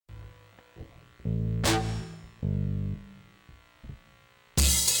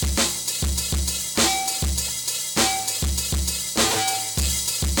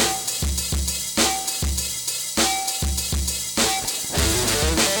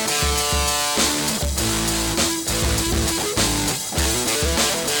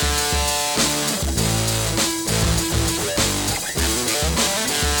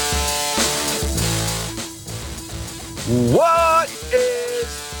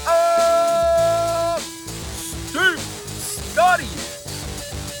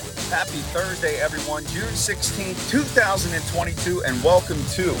Thursday, everyone, June 16th, 2022, and welcome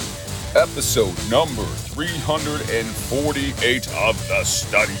to episode number 348 of the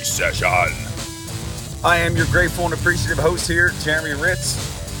study session. I am your grateful and appreciative host here, Jeremy Ritz,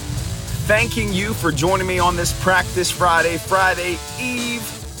 thanking you for joining me on this Practice Friday, Friday Eve,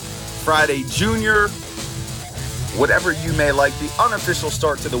 Friday Junior, whatever you may like, the unofficial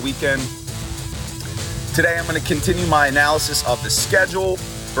start to the weekend. Today I'm going to continue my analysis of the schedule,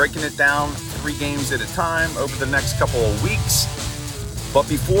 breaking it down 3 games at a time over the next couple of weeks. But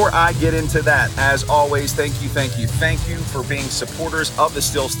before I get into that, as always, thank you for being supporters of the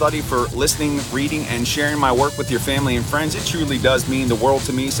Still Study, for listening, reading, and sharing my work with your family and friends. It truly does mean the world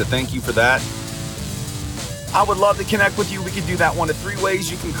to me, so thank you for that. I would love to connect with you. We can do that one of 3 ways.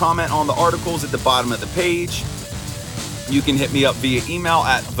 You can comment on the articles at the bottom of the page. You can hit me up via email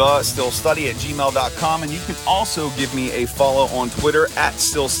at thestillstudy@gmail.com, and you can also give me a follow on Twitter at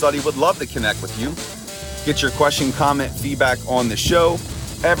stillstudy. Would love to connect with you. Get your question, comment, feedback on the show.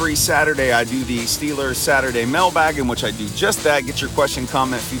 Every Saturday I do the Steelers Saturday mailbag, in which I do just that. Get your question,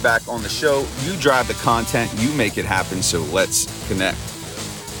 comment, feedback on the show. You drive the content, you make it happen, so let's connect.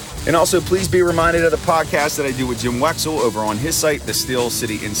 And also, please be reminded of the podcast that I do with Jim Wexel over on his site, The Steel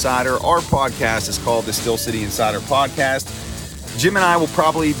City Insider. Our podcast is called The Steel City Insider Podcast. Jim and I will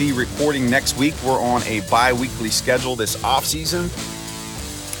probably be recording next week. We're on a bi-weekly schedule this offseason.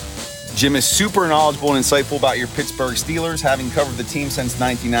 Jim is super knowledgeable and insightful about your Pittsburgh Steelers, having covered the team since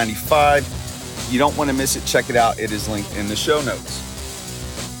 1995. You don't want to miss it. Check it out. It is linked in the show notes.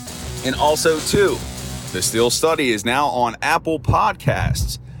 And also, too, The Steel Study is now on Apple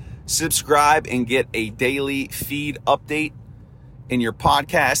Podcasts. Subscribe and get a daily feed update in your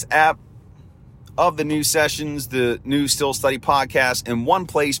podcast app of the new sessions, the new Still Study podcast in one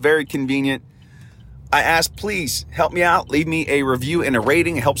place, very convenient. I ask, please help me out. Leave me a review and a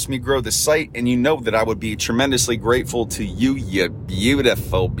rating. It helps me grow the site, and you know that I would be tremendously grateful to you, you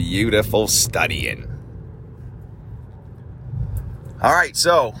beautiful, beautiful studying. All right,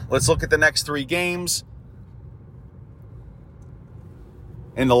 so let's look at the next 3 games.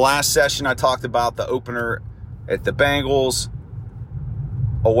 In the last session, I talked about the opener at the Bengals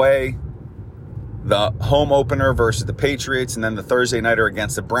away, the home opener versus the Patriots, and then the Thursday nighter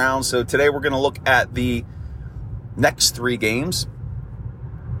against the Browns. So today we're going to look at the next 3 games.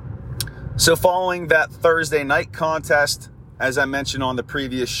 So following that Thursday night contest, as I mentioned on the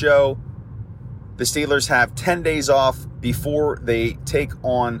previous show, the Steelers have 10 days off before they take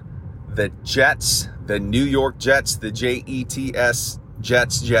on the Jets, the New York Jets, the Jets.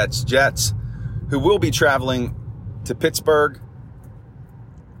 Jets, who will be traveling to Pittsburgh.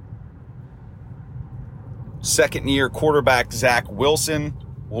 Second-year quarterback Zach Wilson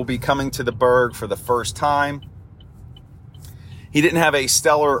will be coming to the Burgh for the first time. He didn't have a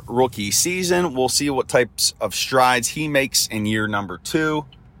stellar rookie season. We'll see what types of strides he makes in year number 2.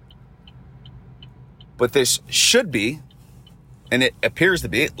 But this should be, and it appears to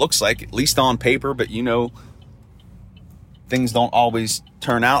be, it looks like, at least on paper, but you know, things don't always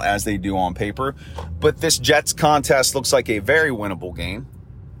turn out as they do on paper. But this Jets contest looks like a very winnable game.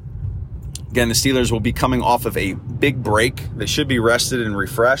 Again, the Steelers will be coming off of a big break. They should be rested and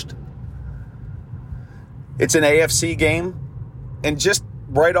refreshed. It's an AFC game. And just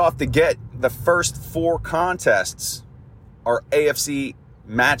right off the get, the first 4 contests are AFC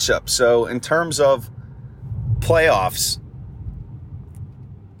matchups. So in terms of playoffs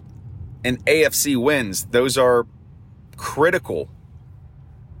and AFC wins, those are critical.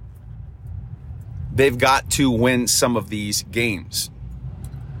 They've got to win some of these games.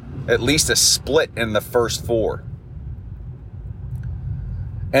 At least a split in the first 4.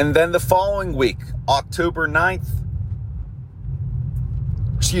 And then the following week, October 9th.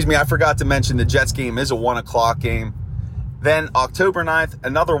 I forgot to mention the Jets game is a 1 o'clock game. Then October 9th,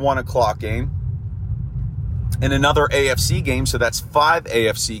 another 1 o'clock game. And another AFC game. So that's 5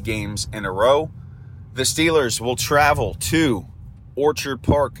 AFC games in a row. The Steelers will travel to Orchard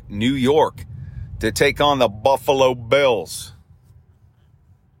Park, New York, to take on the Buffalo Bills.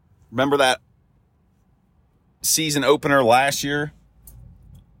 Remember that season opener last year?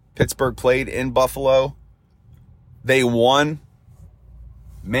 Pittsburgh played in Buffalo. They won.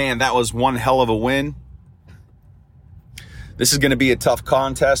 Man, that was one hell of a win. This is going to be a tough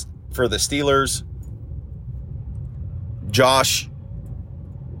contest for the Steelers. Josh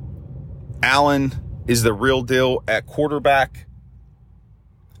Allen is the real deal at quarterback.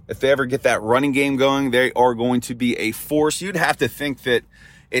 If they ever get that running game going, they are going to be a force. You'd have to think that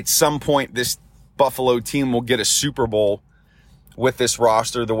at some point this Buffalo team will get a Super Bowl with this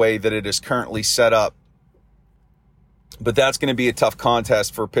roster the way that it is currently set up. But that's going to be a tough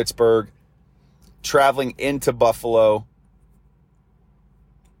contest for Pittsburgh. traveling into Buffalo.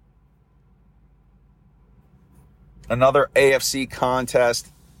 Another AFC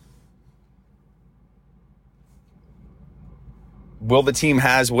contest. Will the team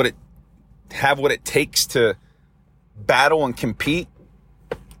have what it takes to battle and compete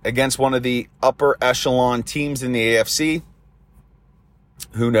against one of the upper echelon teams in the AFC?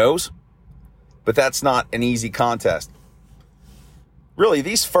 Who knows? But that's not an easy contest. Really,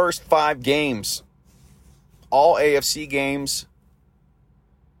 these first 5 games, all AFC games,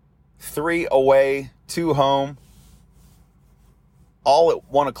 3 away, 2 home, all at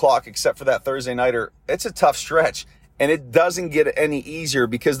 1 o'clock except for that Thursday nighter. It's a tough stretch, and it doesn't get any easier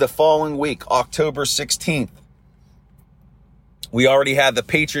because the following week, October 16th, we already had the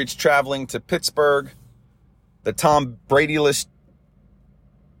Patriots traveling to Pittsburgh, the Tom Brady-less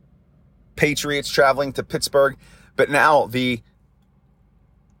Patriots traveling to Pittsburgh, but now the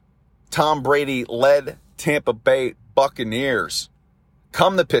Tom Brady-led Tampa Bay Buccaneers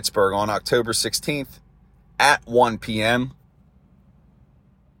come to Pittsburgh on October 16th at 1 p.m.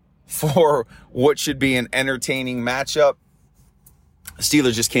 for what should be an entertaining matchup.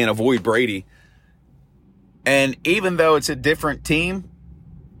 Steelers just can't avoid Brady. And even though it's a different team,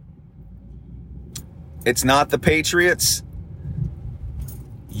 it's not the Patriots.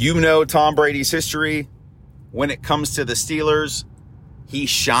 You know Tom Brady's history. When it comes to the Steelers, he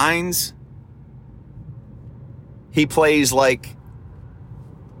shines. He plays like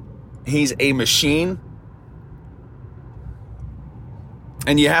he's a machine.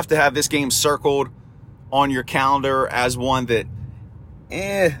 And you have to have this game circled on your calendar as one that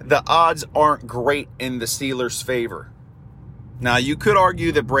the odds aren't great in the Steelers' favor. Now, you could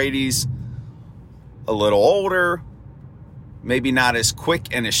argue that Brady's a little older, maybe not as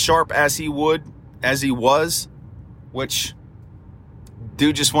quick and as sharp as he was, which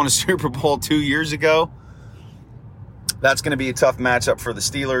dude just won a Super Bowl 2 years ago. That's going to be a tough matchup for the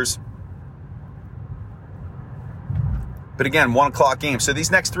Steelers. But again, 1 o'clock game. So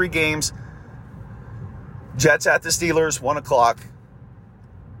these next 3 games, Jets at the Steelers, 1 o'clock.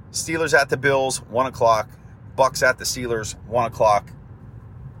 Steelers at the Bills, 1 o'clock. Bucs at the Steelers, 1 o'clock.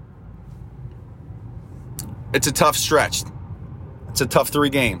 It's a tough stretch. It's a tough 3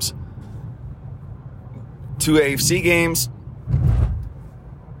 games. 2 AFC games.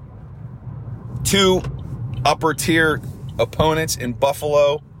 2 upper tier opponents in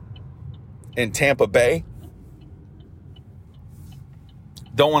Buffalo and Tampa Bay.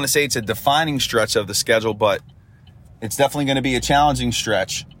 Don't want to say it's a defining stretch of the schedule, but it's definitely going to be a challenging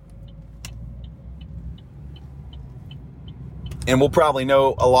stretch. And we'll probably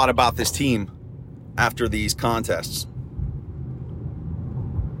know a lot about this team after these contests.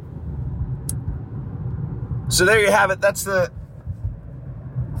 So there you have it. That's the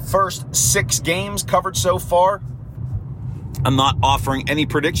first 6 games covered so far. I'm not offering any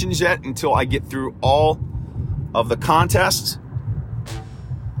predictions yet until I get through all of the contests.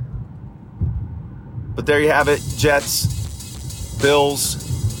 But there you have it. Jets, Bills,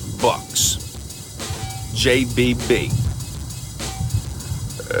 Bucs. JBB.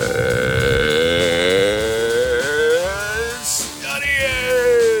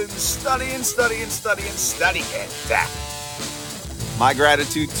 Studying. My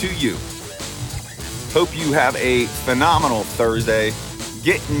gratitude to you. Hope you have a phenomenal Thursday.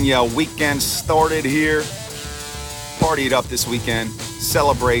 Getting your weekend started here. Party it up this weekend.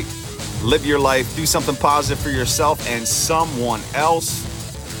 Celebrate. Live your life. Do something positive for yourself and someone else.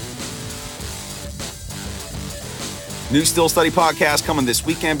 New Still Study podcast coming this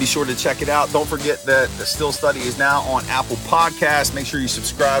weekend. Be sure to check it out. Don't forget that the Still Study is now on Apple Podcasts. Make sure you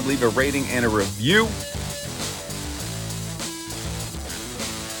subscribe, leave a rating and a review.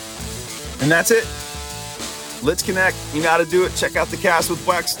 And that's it. Let's connect. You know how to do it. Check out the cast with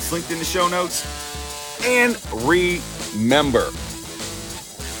Bucs. It's linked in the show notes. And remember,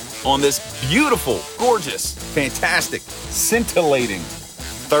 on this beautiful, gorgeous, fantastic, scintillating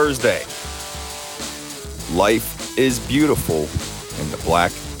Thursday, life is beautiful in the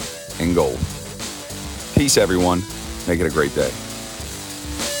black and gold. Peace, everyone. Make it a great day.